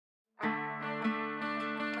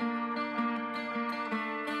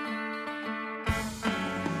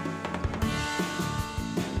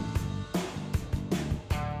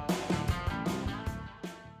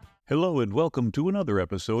Hello and welcome to another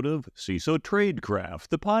episode of CISO Tradecraft,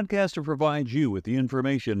 the podcast that provides you with the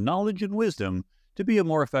information, knowledge, and wisdom to be a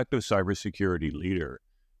more effective cybersecurity leader.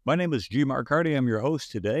 My name is G. Mark Hardy. I'm your host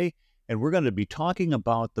today, and we're going to be talking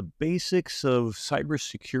about the basics of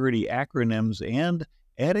cybersecurity acronyms and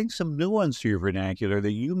adding some new ones to your vernacular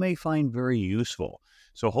that you may find very useful.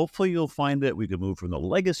 So hopefully you'll find that we can move from the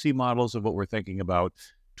legacy models of what we're thinking about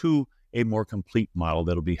to a more complete model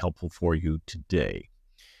that'll be helpful for you today.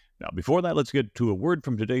 Now, before that, let's get to a word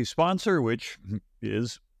from today's sponsor, which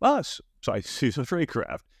is us, CISO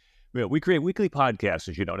Tradecraft. We create weekly podcasts,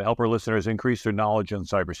 as you know, to help our listeners increase their knowledge on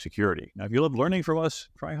cybersecurity. Now, if you love learning from us,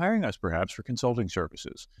 try hiring us, perhaps, for consulting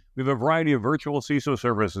services. We have a variety of virtual CISO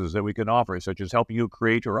services that we can offer, such as helping you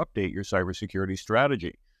create or update your cybersecurity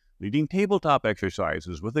strategy, leading tabletop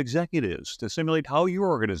exercises with executives to simulate how your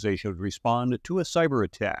organization would respond to a cyber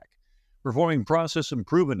attack, performing process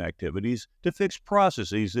improvement activities to fix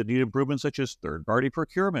processes that need improvement, such as third-party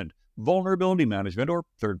procurement, vulnerability management, or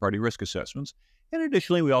third-party risk assessments. And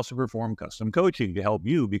additionally, we also perform custom coaching to help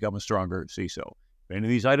you become a stronger CISO. If any of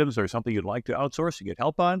these items are something you'd like to outsource to get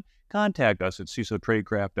help on, contact us at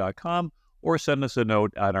CISOTradecraft.com or send us a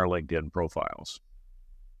note on our LinkedIn profiles.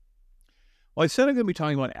 Well, I said I'm going to be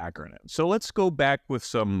talking about acronyms, so let's go back with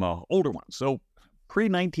some older ones. So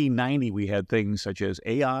pre-1990, we had things such as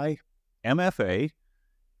AI, MFA,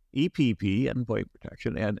 EPP, Endpoint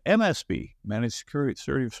Protection, and MSP, Managed Security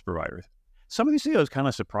Service Providers. Some of these things I was kind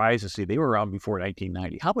of surprised to see they were around before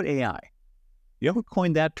 1990. How about AI? You know who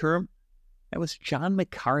coined that term? That was John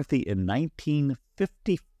McCarthy in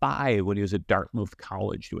 1955 when he was at Dartmouth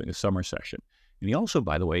College doing a summer session. And he also,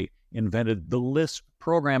 by the way, invented the Lisp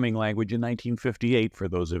programming language in 1958, for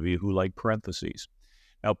those of you who like parentheses.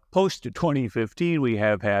 Now, post-2015, we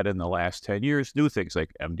have had in the last 10 years new things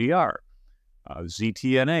like MDR,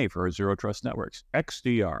 ZTNA for Zero Trust Networks,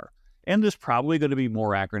 XDR, and there's probably going to be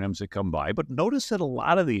more acronyms that come by, but notice that a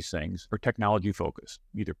lot of these things are technology-focused,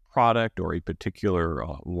 either product or a particular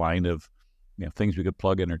line of things we could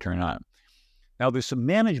plug in or turn on. Now, there's some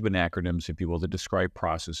management acronyms, if you will, that describe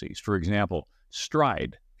processes. For example,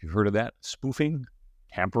 STRIDE, if you've heard of that, spoofing,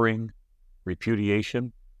 tampering,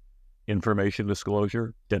 repudiation, information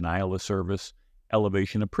disclosure, denial of service,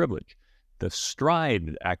 elevation of privilege. The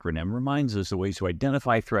STRIDE acronym reminds us of ways to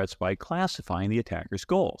identify threats by classifying the attacker's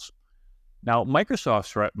goals. Now, Microsoft's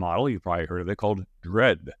threat model, you've probably heard of it, called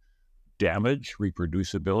DREAD: damage,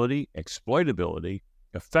 reproducibility, exploitability,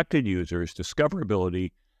 affected users,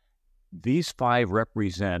 discoverability. These 5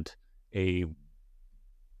 represent a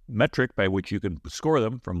metric by which you can score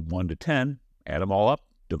them from 1 to 10, add them all up,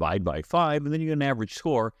 divide by 5, and then you get an average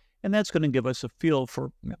score, and that's going to give us a feel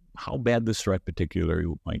for how bad this threat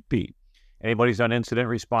particularly might be. Anybody who's done incident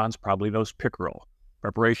response probably knows PICERL: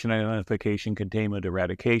 preparation, identification, containment,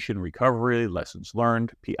 eradication, recovery, lessons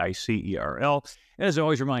learned, PICERL. And as I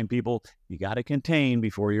always remind people, you got to contain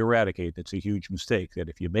before you eradicate. That's a huge mistake, that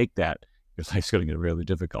if you make that, your life's going to get really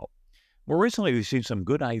difficult. More recently, we've seen some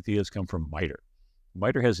good ideas come from MITRE.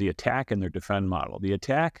 MITRE has the attack and their defend model. The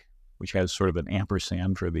attack, which has sort of an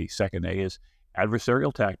ampersand for the second A, is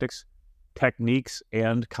adversarial tactics, techniques,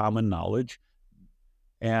 and common knowledge.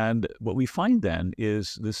 And what we find then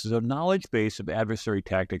is this is a knowledge base of adversary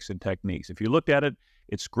tactics and techniques. If you looked at it,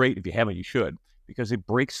 it's great. If you haven't, you should, because it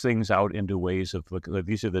breaks things out into ways of, look,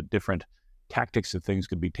 these are the different tactics that things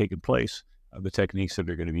could be taking place, the techniques that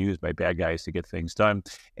are going to be used by bad guys to get things done.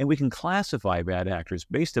 And we can classify bad actors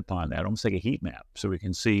based upon that, almost like a heat map. So we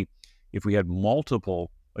can see if we had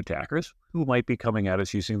multiple attackers who might be coming at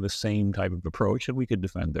us using the same type of approach, and we could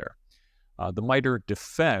defend there. The MITRE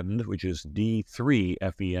DEFEND, which is D3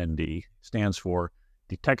 FEND, stands for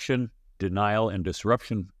Detection, Denial, and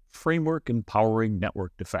Disruption Framework Empowering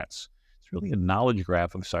Network Defense. It's really a knowledge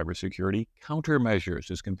graph of cybersecurity countermeasures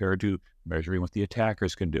as compared to measuring what the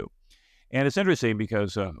attackers can do. And it's interesting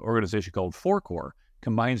because an organization called 4Core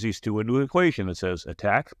combines these two into an equation that says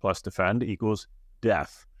attack plus defend equals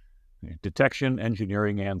death. Detection,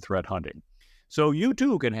 engineering, and threat hunting. So you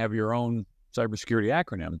too can have your own cybersecurity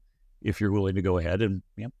acronym if you're willing to go ahead and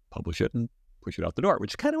publish it and push it out the door,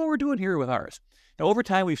 which is kind of what we're doing here with ours. Now, over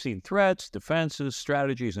time, we've seen threats, defenses,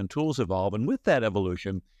 strategies, and tools evolve, and with that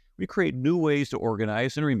evolution, we create new ways to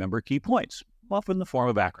organize and remember key points, often in the form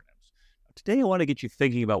of acronyms. Today, I want to get you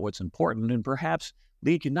thinking about what's important and perhaps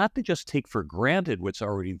lead you not to just take for granted what's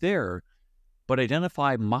already there, but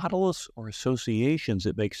identify models or associations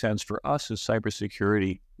that make sense for us as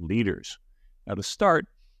cybersecurity leaders. Now, to start,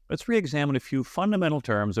 let's re-examine a few fundamental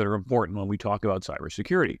terms that are important when we talk about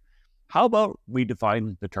cybersecurity. How about we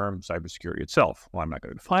define the term cybersecurity itself? Well, I'm not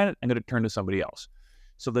going to define it. I'm going to turn to somebody else.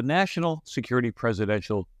 So the National Security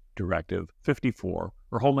Presidential Directive 54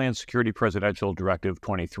 or Homeland Security Presidential Directive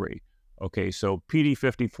 23. Okay, so PD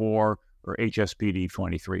 54 or HSPD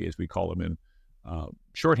 23, as we call them in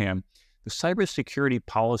shorthand, the cybersecurity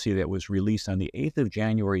policy that was released on the 8th of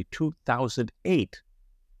January 2008,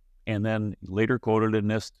 and then later quoted in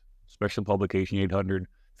this special publication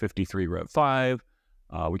 853 Rev 5,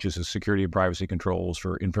 which is the Security and Privacy Controls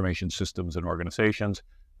for Information Systems and Organizations,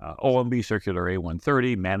 OMB Circular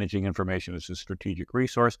A130, Managing Information as a Strategic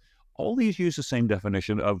Resource. All these use the same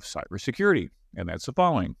definition of cybersecurity, and that's the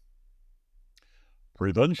following: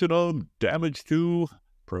 prevention of, damage to,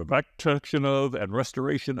 protection of, and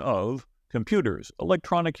restoration of computers,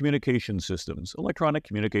 electronic communication systems, electronic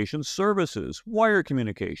communication services, wire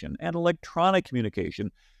communication, and electronic communication,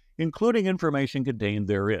 including information contained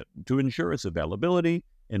therein, to ensure its availability,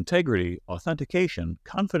 integrity, authentication,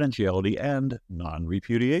 confidentiality, and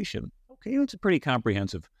non-repudiation. Okay, it's a pretty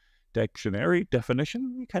comprehensive dictionary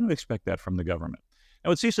definition. You kind of expect that from the government.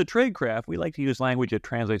 Now, at CISO Tradecraft, we like to use language that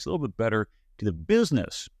translates a little bit better to the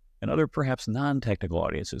business and other perhaps non-technical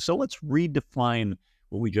audiences. So let's redefine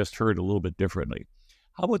what we just heard a little bit differently.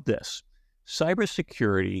 How about this?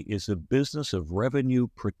 Cybersecurity is the business of revenue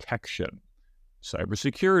protection.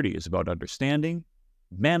 Cybersecurity is about understanding,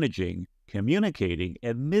 managing, communicating,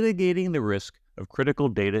 and mitigating the risk of critical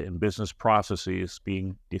data and business processes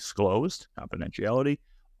being disclosed, confidentiality,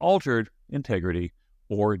 altered, integrity,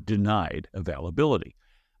 or denied availability.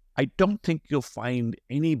 I don't think you'll find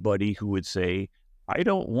anybody who would say, I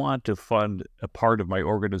don't want to fund a part of my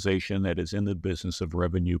organization that is in the business of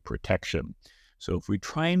revenue protection. So if we're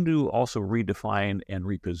trying to also redefine and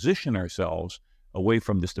reposition ourselves away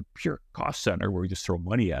from just a pure cost center where we just throw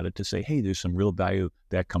money at it to say, hey, there's some real value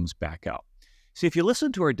that comes back out. See, if you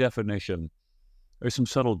listen to our definition, there's some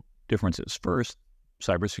subtle differences. First,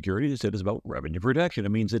 cybersecurity, as I said, is about revenue protection. It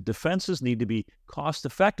means that defenses need to be cost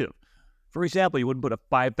effective. For example, you wouldn't put a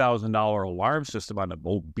 $5,000 alarm system on an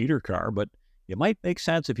old beater car, but it might make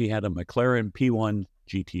sense if you had a McLaren P1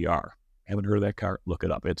 GTR. Haven't heard of that car? Look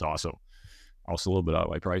it up. It's awesome. Also a little bit out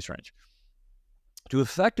of my price range. To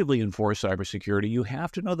effectively enforce cybersecurity, you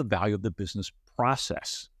have to know the value of the business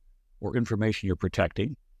process or information you're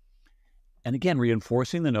protecting. And again,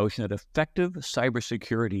 reinforcing the notion that effective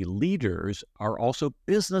cybersecurity leaders are also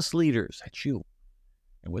business leaders. That's you.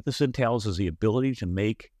 And what this entails is the ability to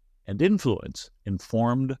make and influence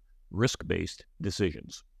informed, risk-based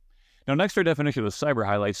decisions. Now, next, our definition of cyber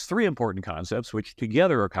highlights three important concepts, which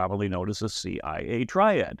together are commonly known as the CIA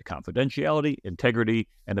Triad: confidentiality, integrity,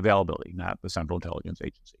 and availability, not the Central Intelligence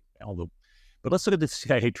Agency. But let's look at the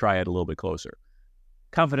CIA Triad a little bit closer.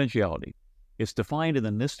 Confidentiality is defined in the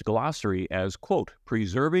NIST glossary as, quote,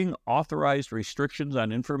 preserving authorized restrictions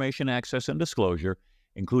on information access and disclosure,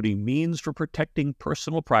 including means for protecting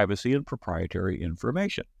personal privacy and proprietary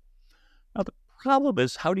information. Now, the problem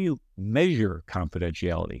is, how do you measure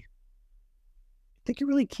confidentiality? I think you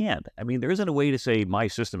really can't. I mean, there isn't a way to say my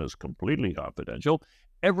system is completely confidential.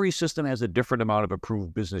 Every system has a different amount of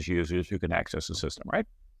approved business users who can access the system, right?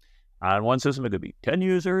 On one system, it could be 10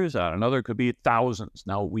 users. On another, it could be thousands.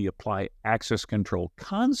 Now, we apply access control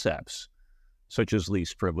concepts, such as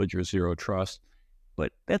least privilege or zero trust,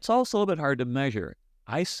 but that's also a little bit hard to measure.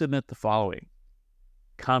 I submit the following: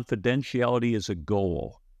 confidentiality is a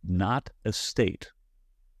goal, not a state.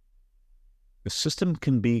 The system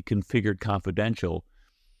can be configured confidential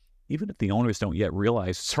even if the owners don't yet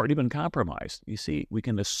realize it's already been compromised. You see, we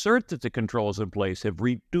can assert that the controls in place have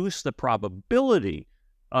reduced the probability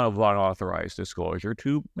of unauthorized disclosure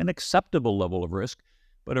to an acceptable level of risk,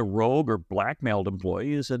 but a rogue or blackmailed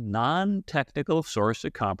employee is a non-technical source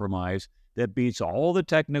of compromise that beats all the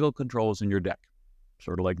technical controls in your deck.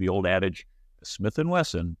 Sort of like the old adage, Smith &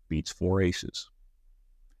 Wesson beats 4 aces.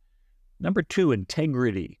 Number 2,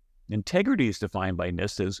 integrity. Integrity is defined by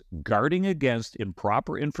NIST as guarding against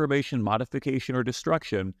improper information modification or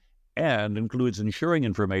destruction, and includes ensuring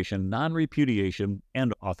information non-repudiation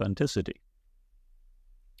and authenticity.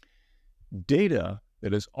 Data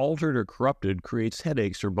that is altered or corrupted creates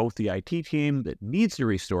headaches for both the IT team that needs to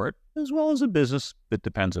restore it, as well as a business that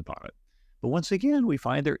depends upon it. But once again, we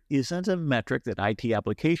find there isn't a metric that IT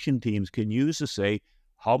application teams can use to say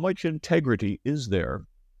how much integrity is there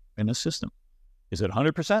in a system. Is it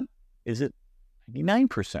 100%? Is it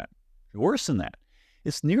 99%? Worse than that.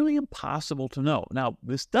 It's nearly impossible to know. Now,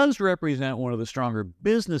 this does represent one of the stronger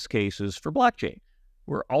business cases for blockchain,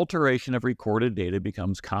 where alteration of recorded data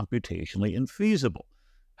becomes computationally infeasible.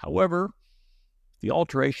 However, the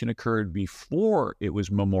alteration occurred before it was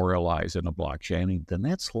memorialized in a blockchain, then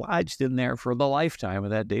that's lodged in there for the lifetime of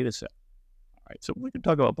that data set. All right, so we can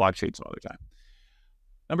talk about blockchain some other time.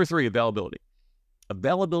 Number 3, availability.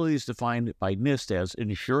 Availability is defined by NIST as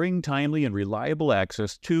ensuring timely and reliable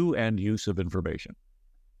access to and use of information.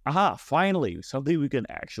 Aha, finally, something we can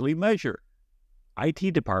actually measure.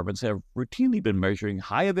 IT departments have routinely been measuring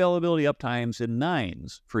high availability uptimes in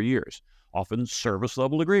nines for years. Often service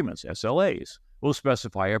level agreements, SLAs, will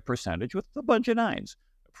specify a percentage with a bunch of nines.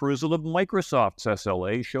 Perusal of Microsoft's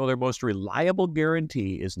SLA show their most reliable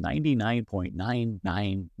guarantee is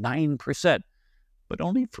 99.999%, but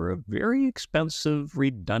only for a very expensive,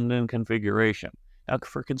 redundant configuration. Now,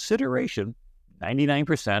 for consideration,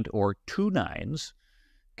 99% or 2 nines,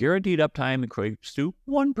 guaranteed uptime equates to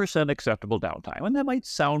 1% acceptable downtime. And that might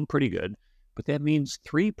sound pretty good, but that means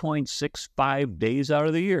 3.65 days out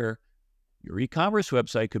of the year, your e-commerce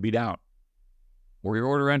website could be down, or your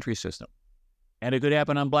order entry system. And it could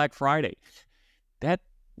happen on Black Friday. That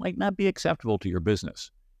might not be acceptable to your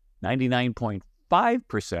business. 99.5%,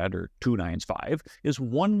 or 295, is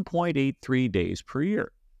 1.83 days per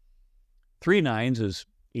year. 3 nines is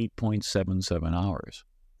 8.77 hours.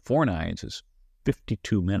 4 nines is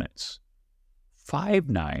 52 minutes. 5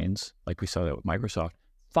 nines, like we saw that with Microsoft,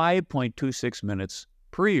 5.26 minutes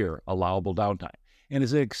per year allowable downtime. And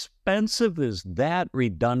as expensive as that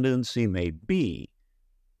redundancy may be,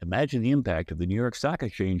 imagine the impact if the New York Stock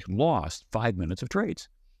Exchange lost 5 minutes of trades.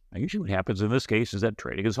 Now, usually what happens in this case is that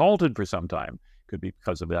trading is halted for some time. Could be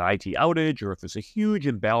because of an IT outage, or if there's a huge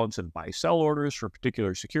imbalance in buy-sell orders for a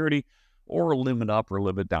particular security, or a limit up or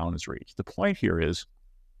limit down is reached. The point here is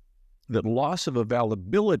that loss of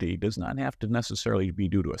availability does not have to necessarily be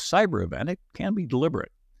due to a cyber event. It can be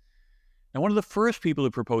deliberate. Now, one of the first people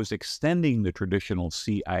who proposed extending the traditional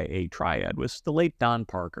CIA triad was the late Don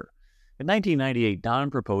Parker. In 1998,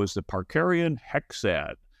 Don proposed the Parkerian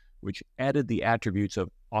Hexad, which added the attributes of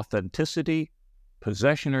authenticity,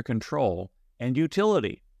 possession or control, and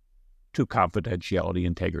utility to confidentiality,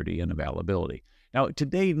 integrity, and availability. Now,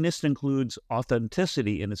 today, NIST includes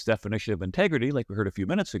authenticity in its definition of integrity, like we heard a few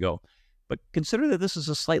minutes ago, but consider that this is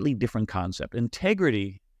a slightly different concept.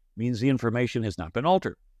 Integrity means the information has not been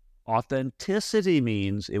altered. Authenticity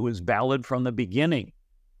means it was valid from the beginning.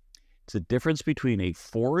 It's the difference between a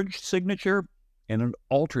forged signature and an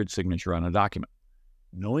altered signature on a document.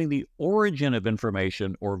 Knowing the origin of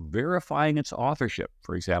information or verifying its authorship,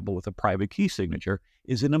 for example, with a private key signature,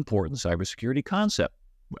 is an important cybersecurity concept.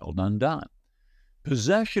 Well done, Don.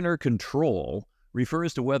 Possession or control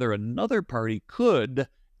refers to whether another party could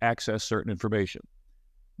access certain information.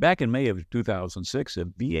 Back in May of 2006, a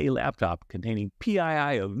VA laptop containing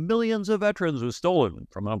PII of millions of veterans was stolen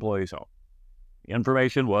from an employee's home. The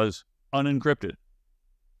information was unencrypted.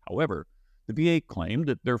 However, the VA claimed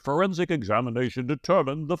that their forensic examination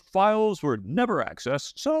determined the files were never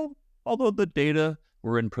accessed, so although the data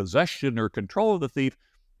were in possession or control of the thief,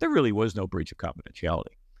 there really was no breach of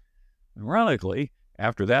confidentiality. Ironically,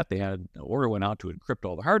 after that, the order went out to encrypt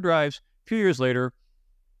all the hard drives. A few years later,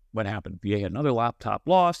 what happened? VA had another laptop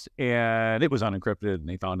lost, and it was unencrypted, and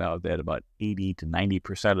they found out that about 80 to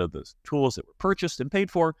 90% of the tools that were purchased and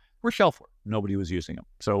paid for were shelfware. Nobody was using them.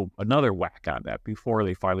 So another whack on that before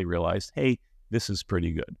they finally realized, hey, this is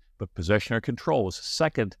pretty good. But possession or control was the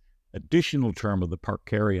second additional term of the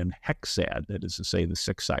Parkerian Hexad, that is to say, the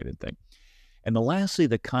six-sided thing. And lastly,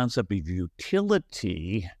 the concept of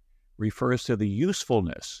utility refers to the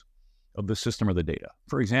usefulness of the system or the data.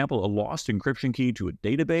 For example, a lost encryption key to a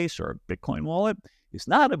database or a Bitcoin wallet is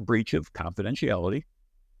not a breach of confidentiality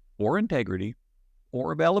or integrity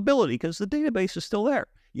or availability because the database is still there,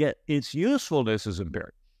 yet its usefulness is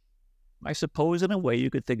impaired. I suppose in a way you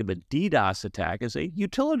could think of a DDoS attack as a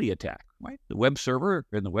utility attack, right? The web server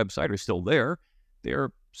and the website are still there. There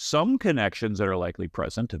are some connections that are likely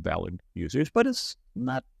present to valid users, but it's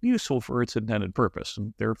not useful for its intended purpose,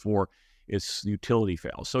 and therefore its utility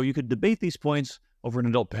fails. So you could debate these points over an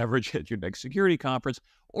adult beverage at your next security conference,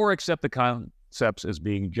 or accept the concepts as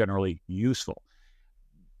being generally useful.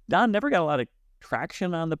 Don never got a lot of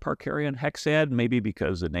traction on the Parkerian Hexad, maybe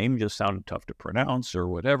because the name just sounded tough to pronounce or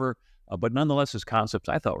whatever, but nonetheless his concepts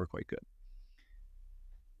I thought were quite good.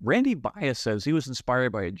 Randy Bias says he was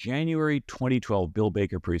inspired by a January 2012 Bill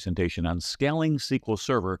Baker presentation on scaling SQL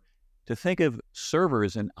Server to think of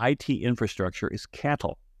servers and IT infrastructure as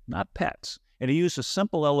cattle, not pets. And he used a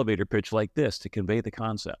simple elevator pitch like this to convey the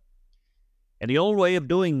concept. In the old way of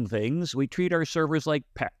doing things, we treat our servers like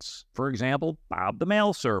pets. For example, Bob the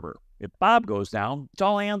mail server. If Bob goes down, it's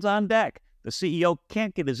all hands on deck. The CEO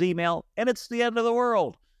can't get his email, and it's the end of the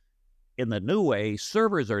world. In the new way,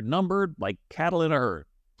 servers are numbered like cattle in a herd.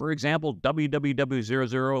 For example,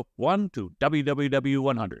 www.001 to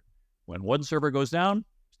www.100. When one server goes down,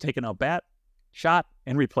 it's taken out bat, shot,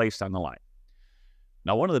 and replaced on the line.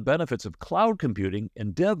 Now, one of the benefits of cloud computing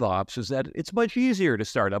and DevOps is that it's much easier to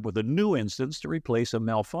start up with a new instance to replace a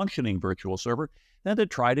malfunctioning virtual server than to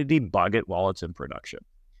try to debug it while it's in production.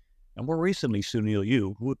 And more recently, Sunil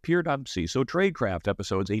Yu, who appeared on CISO Tradecraft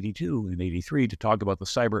episodes 82 and 83 to talk about the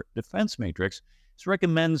cyber defense matrix,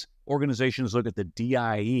 recommends organizations look at the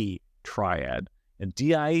D.I.E. Triad. And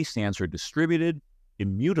D.I.E. stands for distributed,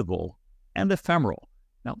 immutable, and ephemeral.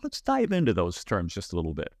 Now, let's dive into those terms just a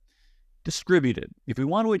little bit. Distributed. If we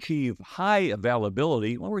want to achieve high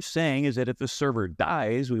availability, what we're saying is that if the server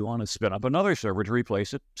dies, we want to spin up another server to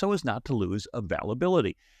replace it so as not to lose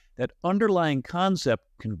availability. That underlying concept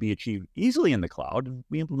can be achieved easily in the cloud, and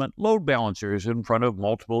we implement load balancers in front of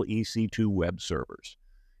multiple EC2 web servers.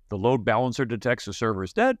 If the load balancer detects a server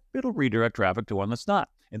is dead, it'll redirect traffic to one that's not.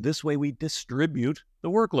 And this way we distribute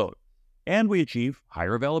the workload, and we achieve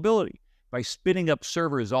higher availability. By spinning up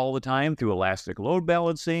servers all the time through elastic load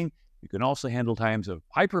balancing, you can also handle times of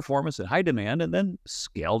high performance and high demand and then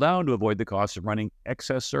scale down to avoid the cost of running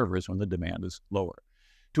excess servers when the demand is lower.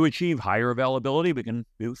 To achieve higher availability, we can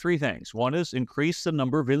do three things. One is increase the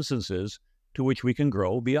number of instances to which we can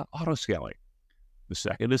grow via autoscaling. The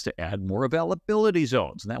second is to add more availability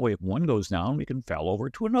zones. And that way, if one goes down, we can fail over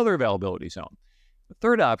to another availability zone. The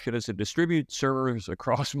third option is to distribute servers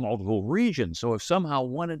across multiple regions. So if somehow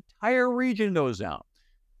one entire region goes down,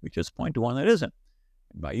 we just point to one that isn't.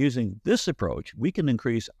 And by using this approach, we can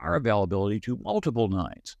increase our availability to multiple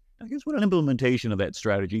nines. Now, here's what an implementation of that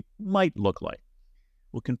strategy might look like.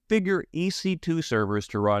 We'll configure EC2 servers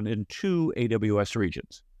to run in two AWS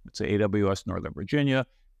regions. Let's say AWS Northern Virginia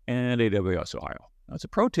and AWS Ohio. Now, as a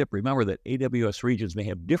pro tip, remember that AWS regions may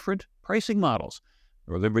have different pricing models.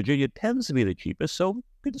 Northern Virginia tends to be the cheapest, so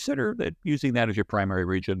consider that using that as your primary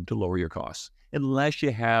region to lower your costs, unless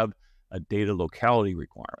you have a data locality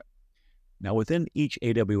requirement. Now, within each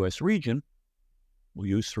AWS region, we'll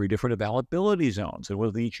use three different availability zones. And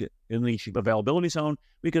in each availability zone,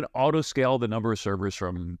 we can auto-scale the number of servers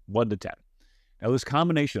from 1 to 10. Now, this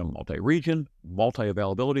combination of multi-region,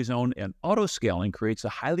 multi-availability zone, and auto-scaling creates a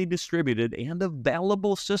highly distributed and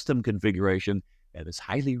available system configuration that is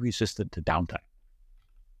highly resistant to downtime.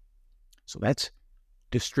 So that's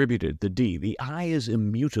distributed, the D. The I is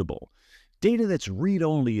immutable. Data that's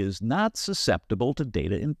read-only is not susceptible to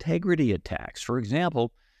data integrity attacks. For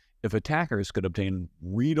example, if attackers could obtain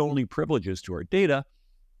read-only privileges to our data,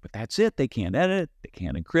 but that's it, they can't edit, they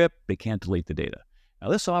can't encrypt, they can't delete the data. Now,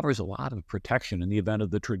 this offers a lot of protection in the event of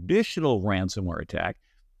the traditional ransomware attack,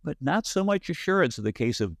 but not so much assurance in the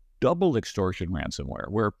case of double extortion ransomware,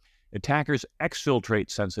 where attackers exfiltrate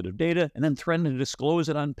sensitive data and then threaten to disclose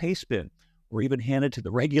it on pastebin, or even hand it to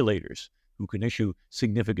the regulators, who can issue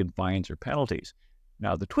significant fines or penalties.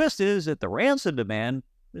 Now, the twist is that the ransom demand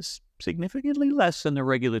is significantly less than the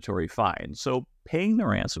regulatory fine, so paying the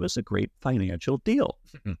ransom is a great financial deal.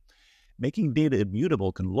 Making data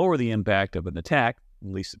immutable can lower the impact of an attack,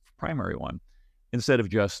 at least the primary one, instead of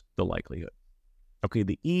just the likelihood. Okay,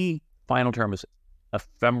 the E final term is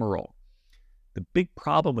ephemeral. The big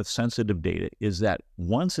problem with sensitive data is that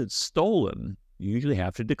once it's stolen, you usually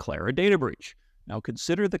have to declare a data breach. Now,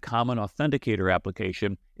 consider the common authenticator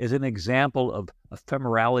application as an example of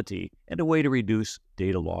ephemerality and a way to reduce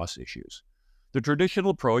data loss issues. The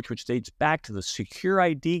traditional approach, which dates back to the secure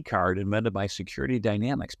ID card invented by Security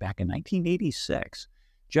Dynamics back in 1986,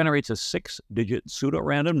 generates a 6-digit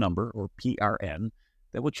pseudo-random number, or PRN,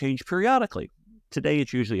 that will change periodically. Today,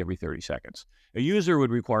 it's usually every 30 seconds. A user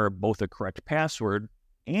would require both a correct password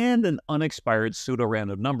and an unexpired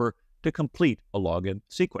pseudo-random number to complete a login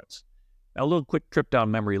sequence. Now, a little quick trip down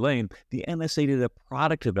memory lane, the NSA did a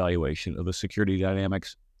product evaluation of the Security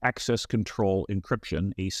Dynamics Access Control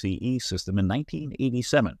Encryption, ACE system in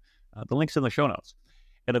 1987. The link's in the show notes.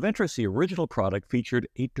 And of interest, the original product featured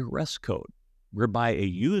a duress code, whereby a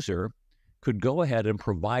user could go ahead and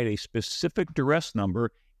provide a specific duress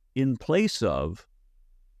number in place of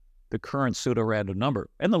the current pseudo-random number,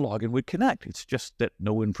 and the login would connect. It's just that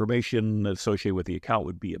no information associated with the account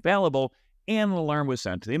would be available, and an alarm was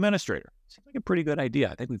sent to the administrator. Seems like a pretty good idea.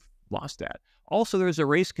 I think we've lost that. Also, there's a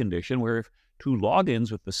race condition where if two logins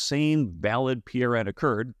with the same valid PRN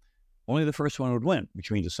occurred, only the first one would win, which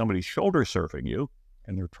means if somebody's shoulder surfing you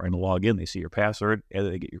and they're trying to log in, they see your password, and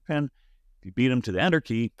they get your PIN. If you beat them to the enter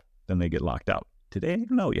key, then they get locked out. Today, I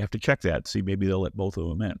don't know. You have to check that. See, maybe they'll let both of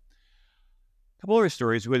them in. A couple other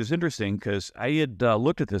stories, which is interesting because I had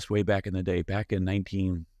looked at this way back in the day. Back in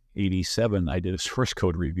 1987, I did a source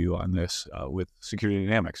code review on this with Security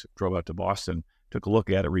Dynamics. Drove out to Boston, took a look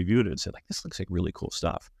at it, reviewed it, and said, like, this looks like really cool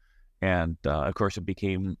stuff. And, of course, it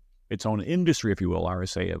became its own industry, if you will.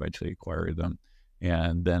 RSA eventually acquired them.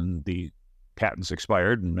 And then the patents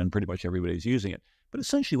expired and then pretty much everybody's using it. But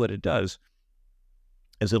essentially what it does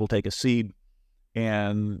is it'll take a seed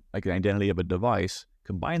and like an identity of a device,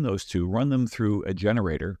 combine those two, run them through a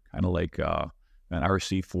generator, kind of like an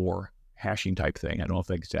RC4 hashing type thing. I don't know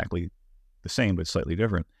if it's exactly the same, but slightly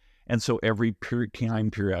different. And so every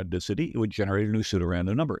time periodicity, it would generate a new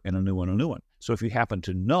pseudorandom number and a new one. So if you happen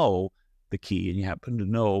to know the key and you happen to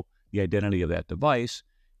know the identity of that device,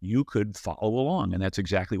 you could follow along. And that's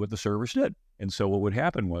exactly what the servers did. And so what would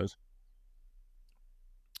happen was,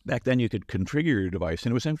 back then you could configure your device.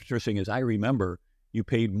 And it was interesting, as I remember, you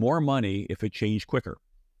paid more money if it changed quicker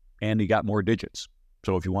and you got more digits.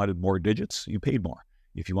 So if you wanted more digits, you paid more.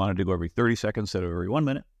 If you wanted to go every 30 seconds instead of every 1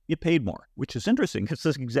 minute, you paid more, which is interesting because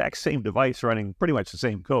it's the exact same device running pretty much the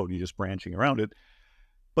same code. You're just branching around it.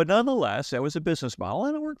 But nonetheless, that was a business model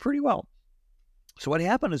and it worked pretty well. So what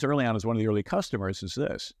happened is early on, as one of the early customers, is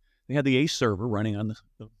this. They had the ACE server running on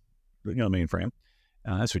the mainframe.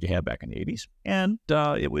 That's what you had back in the 80s. And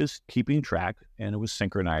it was keeping track and it was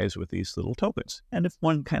synchronized with these little tokens. And if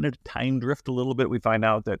one kind of time drift a little bit, we find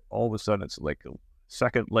out that all of a sudden it's like a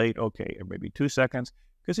second late, okay, or maybe 2 seconds,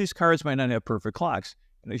 because these cards might not have perfect clocks.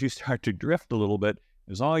 And as you start to drift a little bit,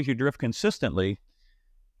 as long as you drift consistently,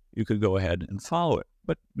 you could go ahead and follow it.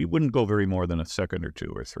 But you wouldn't go very more than a second or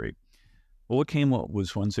 2 or 3. Well, what came up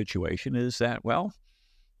was one situation is that, well,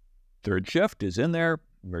 third shift is in there.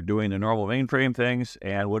 We're doing the normal mainframe things.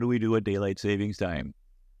 And what do we do at daylight savings time?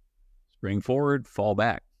 Spring forward, fall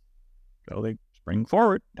back. So they spring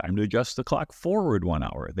forward, time to adjust the clock forward 1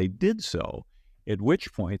 hour. They did so, at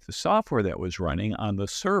which point the software that was running on the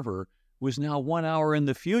server was now 1 hour in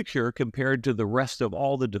the future compared to the rest of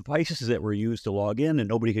all the devices that were used to log in, and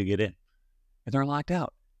nobody could get in. And they're locked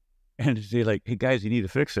out. And they're like, hey, guys, you need to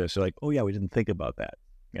fix this. They're like, oh, yeah, we didn't think about that.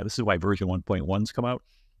 Yeah, this is why version 1.1's come out.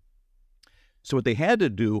 So what they had to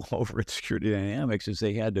do over at Security Dynamics is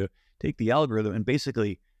they had to take the algorithm and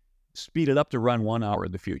basically speed it up to run 1 hour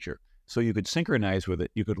in the future. So you could synchronize with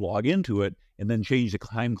it, you could log into it, and then change the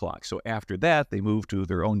time clock. So after that, they moved to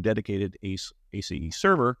their own dedicated ACE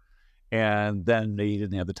server, and then they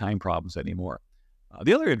didn't have the time problems anymore.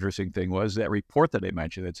 The other interesting thing was that report that I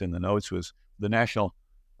mentioned that's in the notes was the National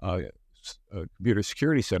Computer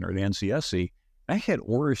Security Center, the NCSC. I had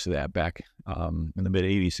orders to that back in the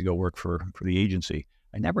mid-'80s to go work for the agency.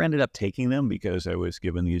 I never ended up taking them because I was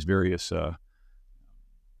given these various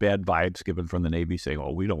bad vibes given from the Navy saying,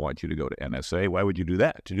 oh, we don't want you to go to NSA. Why would you do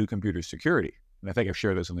that? To do computer security. And I think I've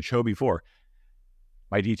shared this on the show before.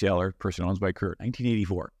 My detailer, person owns by Kurt,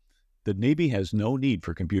 1984. The Navy has no need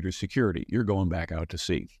for computer security. You're going back out to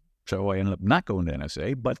sea. So I ended up not going to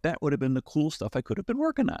NSA, but that would have been the cool stuff I could have been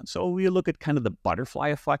working on. So you look at kind of the butterfly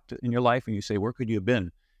effect in your life and you say, where could you have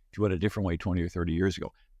been if you went a different way 20 or 30 years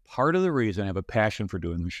ago? Part of the reason I have a passion for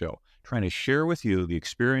doing the show, trying to share with you the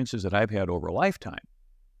experiences that I've had over a lifetime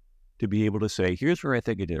to be able to say, here's where I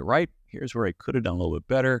think I did it right. Here's where I could have done a little bit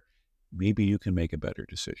better. Maybe you can make a better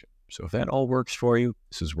decision. So if that all works for you,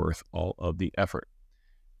 this is worth all of the effort.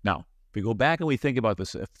 Now, if we go back and we think about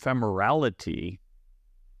this ephemerality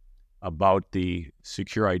about the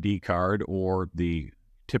secure ID card or the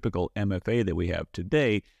typical MFA that we have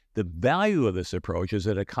today, the value of this approach is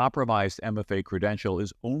that a compromised MFA credential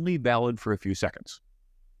is only valid for a few seconds.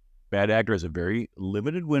 Bad actor has a very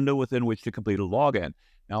limited window within which to complete a login.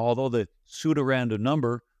 Now, although the pseudorandom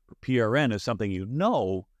number, or PRN, is something you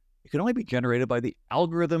know, it can only be generated by the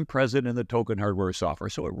algorithm present in the token hardware software.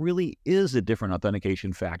 So it really is a different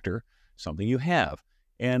authentication factor, something you have.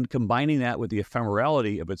 And combining that with the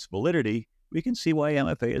ephemerality of its validity, we can see why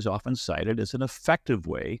MFA is often cited as an effective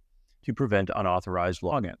way to prevent unauthorized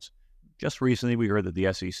logins. Just recently, we heard that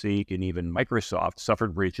the SEC and even Microsoft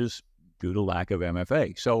suffered breaches due to lack of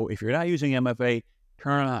MFA. So if you're not using MFA,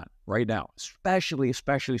 turn it on right now, especially for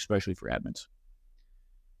admins.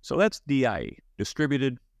 So that's D.I.E,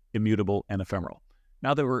 distributed, immutable, and ephemeral.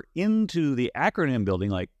 Now that we're into the acronym building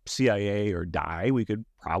like CIA or DIE, we could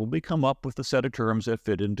probably come up with a set of terms that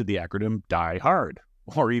fit into the acronym Die Hard,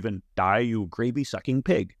 or even Die You Gravy-Sucking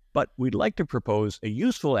Pig. But we'd like to propose a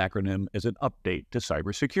useful acronym as an update to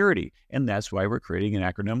cybersecurity, and that's why we're creating an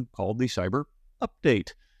acronym called the Cyber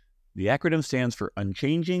Update. The acronym stands for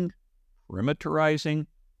Unchanging, Perimeterizing,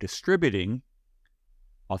 Distributing,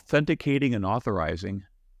 Authenticating and Authorizing,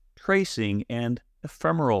 Tracing, and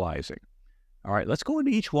Ephemeralizing. All right, let's go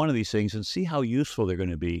into each one of these things and see how useful they're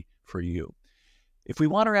going to be for you. If we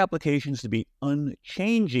want our applications to be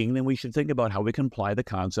unchanging, then we should think about how we can apply the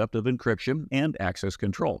concept of encryption and access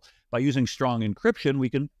control. By using strong encryption, we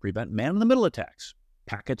can prevent man-in-the-middle attacks,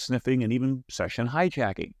 packet sniffing, and even session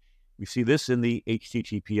hijacking. We see this in the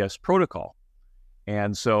HTTPS protocol.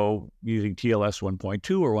 And so using TLS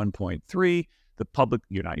 1.2 or 1.3, the public,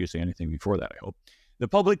 you're not using anything before that, I hope. The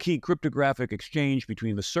public key cryptographic exchange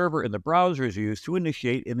between the server and the browser is used to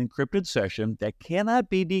initiate an encrypted session that cannot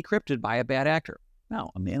be decrypted by a bad actor.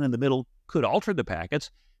 Now, a man in the middle could alter the packets,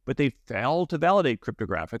 but they failed to validate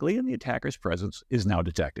cryptographically, and the attacker's presence is now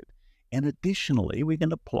detected. And additionally, we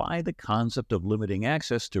can apply the concept of limiting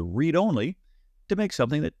access to read-only to make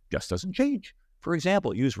something that just doesn't change. For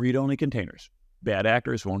example, use read-only containers. Bad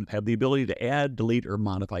actors won't have the ability to add, delete, or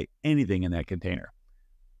modify anything in that container.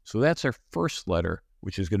 So that's our first letter,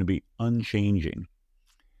 which is going to be unchanging.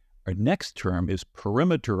 Our next term is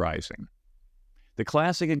perimeterizing. The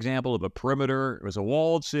classic example of a perimeter was a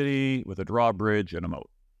walled city with a drawbridge and a moat.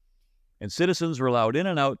 And citizens were allowed in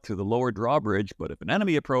and out through the lower drawbridge, but if an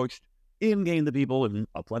enemy approached, in came the people and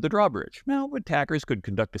up went the drawbridge. Now, attackers could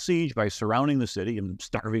conduct a siege by surrounding the city and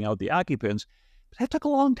starving out the occupants, but that took a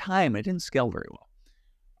long time. It didn't scale very well.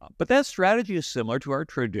 But that strategy is similar to our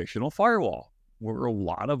traditional firewall, where a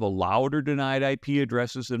lot of allowed or denied IP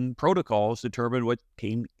addresses and protocols determine what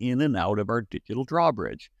came in and out of our digital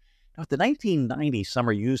drawbridge. Now, at the 1990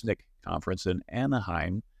 Summer Usenet Conference in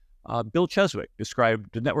Anaheim, Bill Cheswick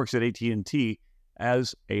described the networks at AT&T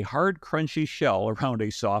as a hard, crunchy shell around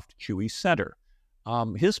a soft, chewy center.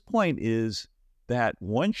 His point is that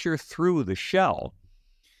once you're through the shell,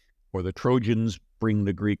 or the Trojans bring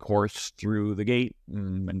the Greek horse through the gate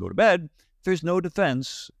and go to bed, there's no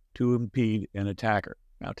defense to impede an attacker.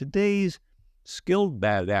 Now, today's skilled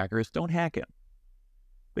bad actors don't hack in.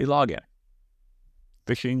 They log in.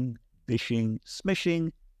 Phishing,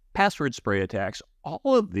 smishing, password spray attacks,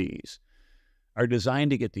 all of these are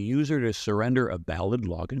designed to get the user to surrender a valid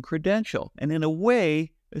login credential. And in a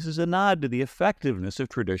way, this is a nod to the effectiveness of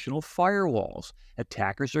traditional firewalls.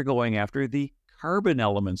 Attackers are going after the carbon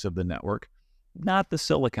elements of the network, not the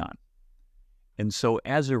silicon. And so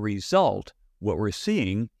as a result, what we're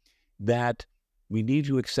seeing that we need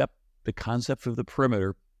to accept the concept of the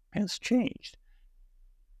perimeter has changed.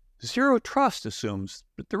 Zero trust assumes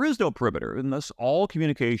that there is no perimeter, and thus all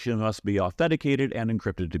communication must be authenticated and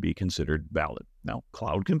encrypted to be considered valid. Now,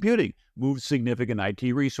 cloud computing moves significant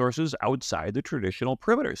IT resources outside the traditional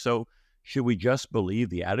perimeter. So should we just believe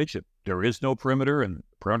the adage that there is no perimeter and the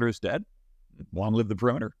perimeter is dead? Long live the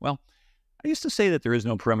perimeter? Well, I used to say that there is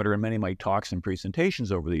no perimeter in many of my talks and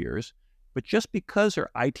presentations over the years, but just because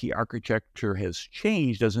our IT architecture has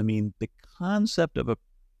changed doesn't mean the concept of a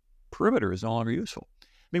perimeter is no longer useful.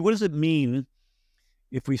 I mean, what does it mean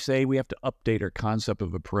if we say we have to update our concept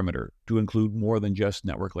of a perimeter to include more than just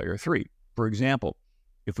network layer 3? For example,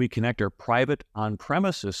 if we connect our private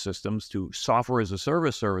on-premises systems to software as a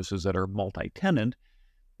service services that are multi-tenant,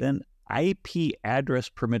 then IP address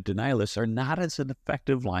permit denialists are not as an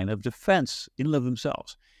effective line of defense in and of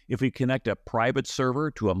themselves. If we connect a private server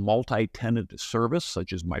to a multi-tenant service,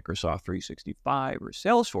 such as Microsoft 365 or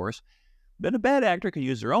Salesforce, then a bad actor can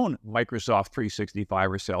use their own Microsoft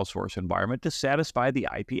 365 or Salesforce environment to satisfy the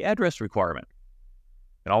IP address requirement.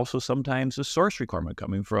 And also sometimes the source requirement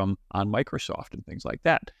coming from on Microsoft and things like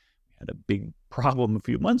that. We had a big problem a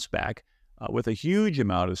few months back with a huge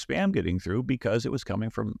amount of spam getting through because it was coming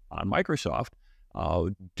from on Microsoft.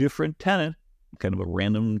 Different tenant, kind of a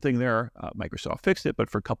random thing there. Microsoft fixed it, but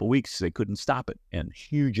for a couple weeks they couldn't stop it, and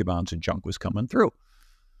huge amounts of junk was coming through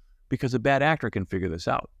because a bad actor can figure this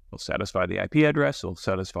out. They'll satisfy the IP address, they'll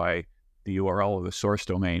satisfy the URL of the source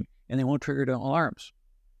domain, and they won't trigger alarms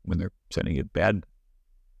when they're sending you bad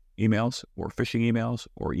emails or phishing emails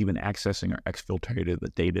or even accessing or exfiltrating the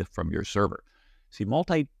data from your server. See,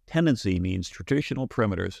 multi-tenancy means traditional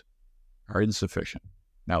perimeters are insufficient.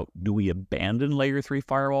 Now, do we abandon layer 3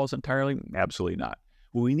 firewalls entirely? Absolutely not.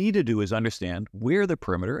 What we need to do is understand where the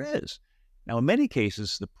perimeter is. Now, in many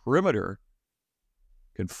cases, the perimeter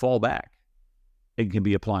can fall back. It can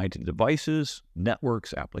be applied to devices,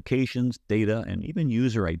 networks, applications, data, and even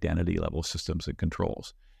user identity level systems and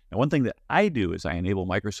controls. Now, one thing that I do is I enable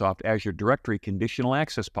Microsoft Azure Directory conditional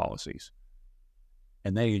access policies.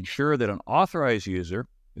 And they ensure that an authorized user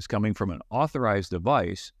is coming from an authorized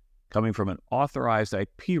device, coming from an authorized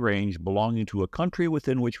IP range belonging to a country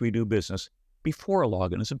within which we do business before a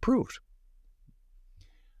login is approved.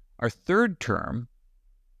 Our third term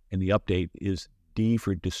in the update is D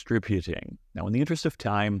for distributing. Now, in the interest of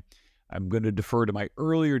time, I'm going to defer to my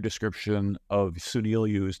earlier description of Sunil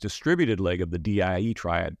Yu's distributed leg of the D.I.E.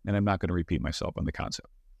 triad, and I'm not going to repeat myself on the concept.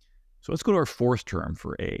 So let's go to our fourth term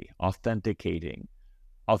for A, authenticating.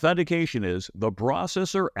 Authentication is the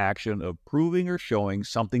process or action of proving or showing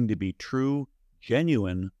something to be true,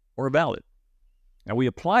 genuine, or valid. Now, we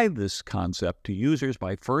apply this concept to users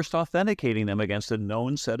by first authenticating them against a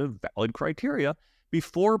known set of valid criteria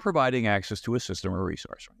before providing access to a system or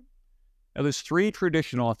resource. Now, there's 3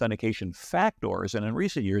 traditional authentication factors, and in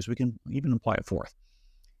recent years, we can even apply a 4th.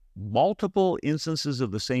 Multiple instances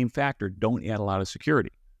of the same factor don't add a lot of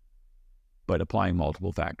security, but applying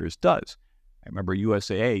multiple factors does. I remember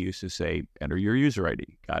USAA used to say, enter your user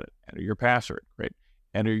ID, got it, enter your password, right?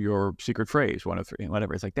 Enter your secret phrase, 1 of 3,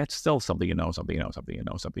 whatever. It's like, that's still something you know, something you know, something you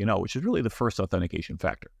know, something you know, which is really the first authentication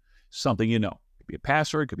factor. Something you know. It could be a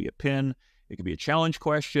password, it could be a PIN, it could be a challenge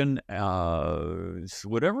question,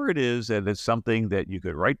 whatever it is, that it's something that you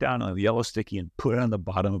could write down on a yellow sticky and put on the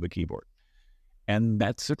bottom of a keyboard. And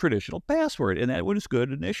that's a traditional password. And that was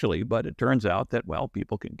good initially, but it turns out that, well,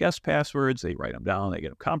 people can guess passwords, they write them down, they get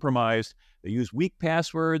them compromised, they use weak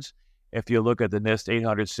passwords. If you look at the NIST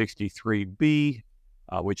 863B,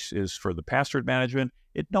 which is for the password management,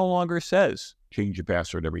 it no longer says change your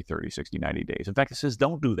password every 30, 60, 90 days. In fact, it says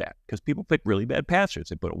don't do that because people pick really bad passwords.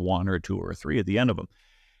 They put a 1 or a 2 or a 3 at the end of them,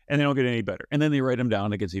 and they don't get any better. And then they write them down,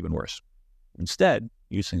 and it gets even worse. Instead,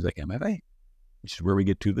 use things like MFA, which is where we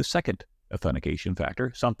get to the second authentication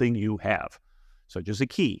factor, something you have, such as a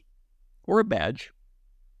key or a badge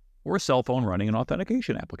or a cell phone running an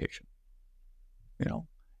authentication application.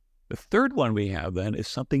 The third one we have then is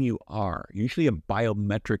something you are, usually a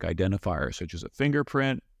biometric identifier, such as a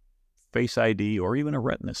fingerprint, Face ID, or even a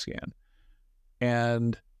retina scan.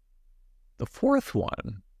 And the fourth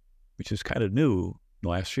one, which is kind of new in the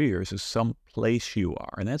last few years, is some place you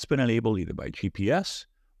are. And that's been enabled either by GPS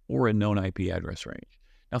or a known IP address range.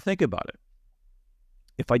 Now think about it.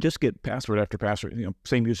 If I just get password after password,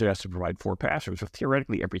 same user has to provide 4 passwords. So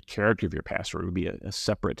theoretically, every character of your password would be a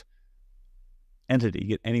separate entity.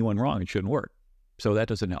 Get anyone wrong, it shouldn't work. So that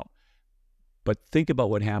doesn't help. But think about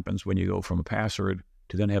what happens when you go from a password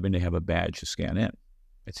to then having to have a badge to scan in.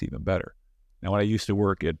 It's even better. Now, when I used to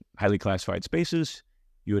work at highly classified spaces,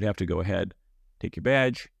 you would have to go ahead, take your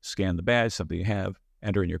badge, scan the badge, something you have,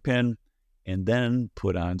 enter in your PIN, and then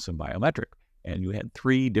put on some biometric. And you had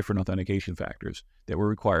 3 different authentication factors that were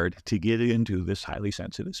required to get into this highly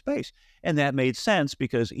sensitive space. And that made sense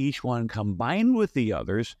because each one combined with the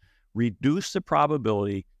others reduced the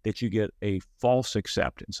probability that you get a false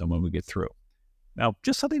accept and someone would get through. Now,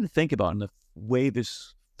 just something to think about in the way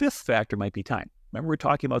this 5th factor might be timed. Remember, we're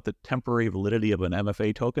talking about the temporary validity of an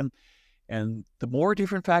MFA token. And the more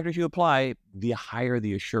different factors you apply, the higher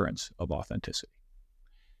the assurance of authenticity.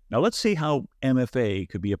 Now, let's see how MFA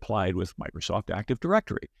could be applied with Microsoft Active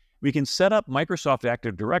Directory. We can set up Microsoft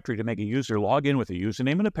Active Directory to make a user log in with a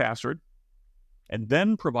username and a password, and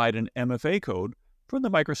then provide an MFA code from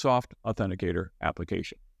the Microsoft Authenticator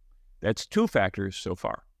application. That's 2 factors so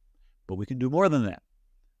far, but we can do more than that.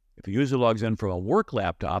 If a user logs in from a work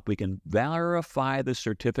laptop, we can verify the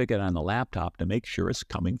certificate on the laptop to make sure it's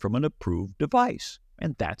coming from an approved device,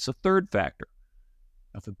 and that's a 3rd factor.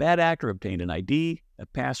 Now, if a bad actor obtained an ID, a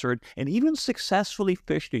password, and even successfully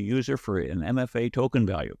phished a user for an MFA token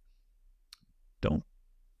value, don't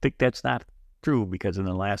think that's not true, because in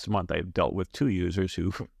the last month I've dealt with 2 users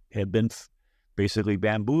who had been basically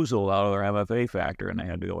bamboozled out of their MFA factor, and I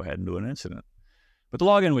had to go ahead and do an incident. But the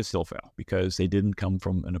login would still fail because they didn't come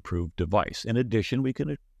from an approved device. In addition, we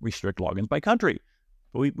can restrict logins by country.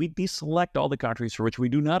 But we deselect all the countries for which we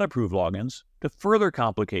do not approve logins to further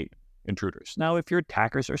complicate intruders. Now, if your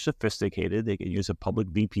attackers are sophisticated, they can use a public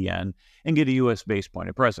VPN and get a US-based point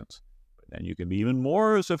of presence. But then you can be even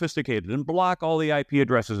more sophisticated and block all the IP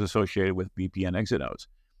addresses associated with VPN exit outs.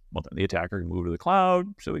 Well, then the attacker can move to the cloud,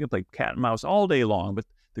 so we can play cat and mouse all day long. But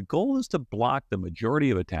the goal is to block the majority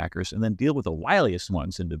of attackers and then deal with the wiliest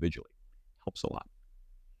ones individually. Helps a lot.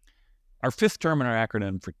 Our 5th term in our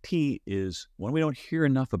acronym for T is one we don't hear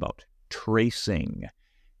enough about: tracing.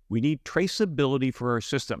 We need traceability for our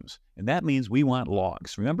systems, and that means we want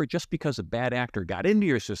logs. Remember, just because a bad actor got into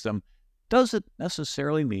your system doesn't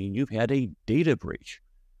necessarily mean you've had a data breach.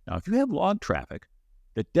 Now, if you have log traffic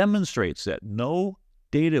that demonstrates that no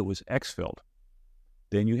data was exfilled,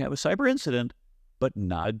 then you have a cyber incident, but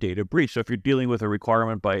not a data breach. So if you're dealing with a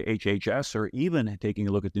requirement by HHS or even taking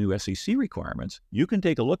a look at the new SEC requirements, you can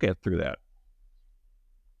take a look through that.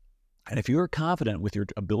 And if you're confident with your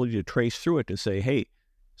ability to trace through it to say, hey,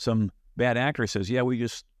 some bad actor says, yeah, we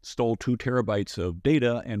just stole 2 terabytes of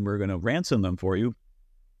data and we're going to ransom them for you,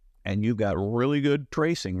 and you've got really good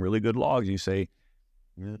tracing, really good logs, you say,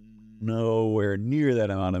 nowhere near that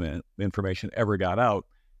amount of information ever got out,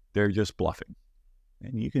 they're just bluffing.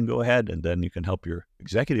 And you can go ahead and then you can help your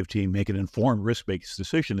executive team make an informed risk-based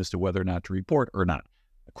decision as to whether or not to report or not.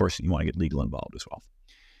 Of course, you want to get legal involved as well.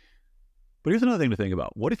 But here's another thing to think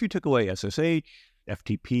about. What if you took away SSH,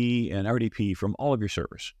 FTP, and RDP from all of your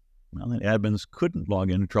servers? Well, then admins couldn't log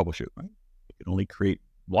in and troubleshoot, right? You can only create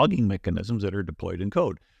logging mechanisms that are deployed in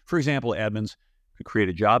code. For example, admins could create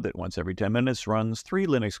a job that once every 10 minutes runs 3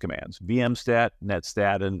 Linux commands: vmstat,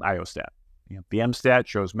 netstat, and iostat. Vmstat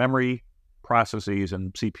shows memory, processes,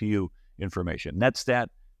 and CPU information. Netstat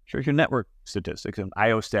shows your network statistics, and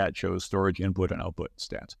iostat shows storage input and output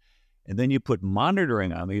stats. And then you put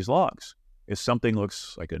monitoring on these logs. If something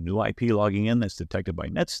looks like a new IP logging in that's detected by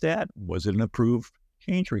netstat, was it an approved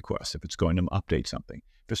change request if it's going to update something?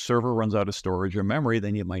 If a server runs out of storage or memory,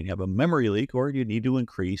 then you might have a memory leak, or you need to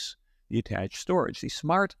increase the attached storage. The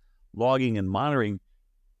smart logging and monitoring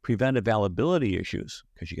prevent availability issues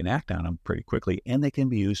because you can act on them pretty quickly, and they can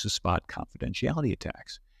be used to spot confidentiality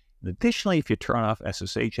attacks. And additionally, if you turn off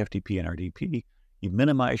SSH, FTP, and RDP, you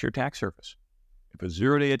minimize your attack surface. If a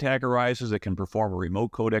zero-day attack arises that can perform a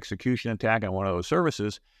remote code execution attack on one of those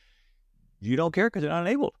services, you don't care because they're not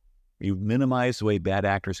enabled. You minimize the way bad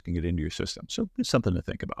actors can get into your system. So it's something to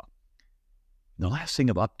think about. The last thing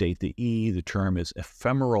of update, the term is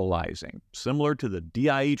ephemeralizing. Similar to the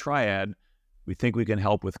D.I.E triad, we think we can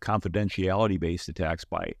help with confidentiality-based attacks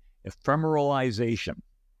by ephemeralization.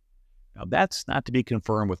 Now, that's not to be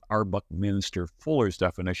confirmed with Buckminster Fuller's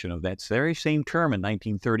definition of that very same term in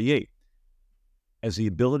 1938, as the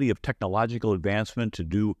ability of technological advancement to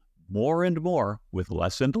do more and more with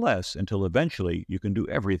less and less until eventually you can do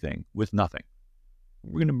everything with nothing.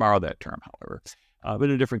 We're going to borrow that term, however, but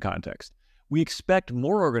in a different context. We expect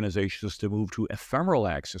more organizations to move to ephemeral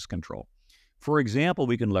access control. For example,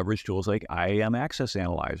 we can leverage tools like IAM Access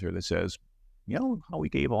Analyzer that says, how we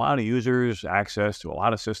gave a lot of users access to a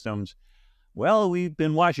lot of systems. Well, we've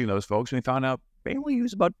been watching those folks, and we found out they only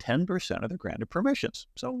use about 10% of their granted permissions.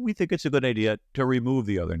 So we think it's a good idea to remove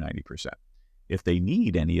the other 90%. If they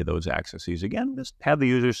need any of those accesses, again, just have the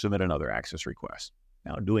user submit another access request.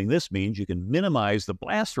 Now, doing this means you can minimize the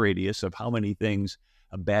blast radius of how many things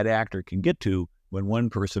a bad actor can get to when one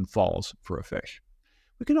person falls for a phish.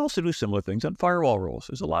 We can also do similar things on firewall rules.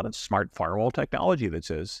 There's a lot of smart firewall technology that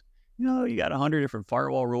says, you got 100 different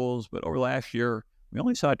firewall rules, but over last year, we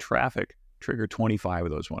only saw traffic trigger 25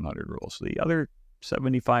 of those 100 rules. The other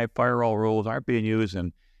 75 firewall rules aren't being used,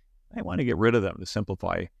 and I want to get rid of them to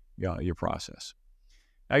simplify your process.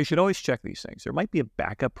 Now, you should always check these things. There might be a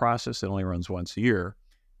backup process that only runs once a year,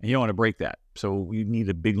 and you don't want to break that. So you need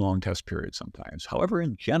a big, long test period sometimes. However,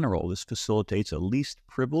 in general, this facilitates a least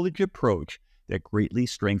privilege approach that greatly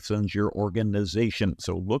strengthens your organization.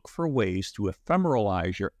 So look for ways to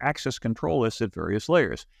ephemeralize your access control list at various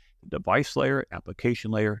layers: the device layer,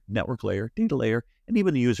 application layer, network layer, data layer, and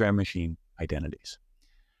even the user and machine identities.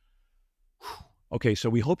 Okay, so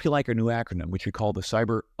we hope you like our new acronym, which we call the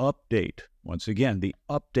Cyber Update. Once again, the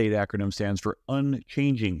Update acronym stands for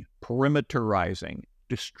Unchanging, Perimeterizing,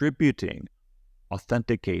 Distributing,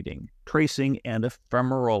 Authenticating, Tracing, and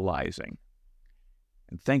Ephemeralizing.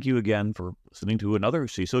 And thank you again for listening to another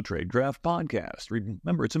CISO Tradecraft podcast.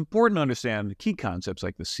 Remember, it's important to understand key concepts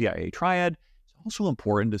like the CIA Triad. It's also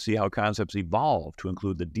important to see how concepts evolve to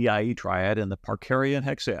include the D.I.E Triad and the Parkerian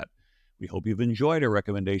Hexad. We hope you've enjoyed our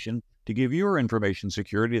recommendation to give your information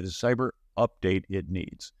security the cyber update it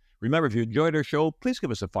needs. Remember, if you enjoyed our show, please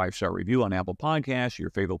give us a 5-star review on Apple Podcasts,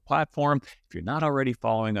 your favorite platform. If you're not already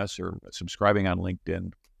following us or subscribing on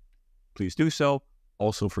LinkedIn, please do so.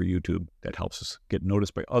 Also for YouTube, that helps us get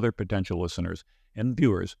noticed by other potential listeners and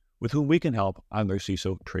viewers with whom we can help on their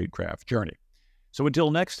CISO Tradecraft journey. So until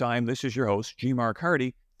next time, this is your host, G. Mark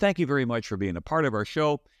Hardy. Thank you very much for being a part of our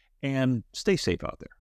show, and stay safe out there.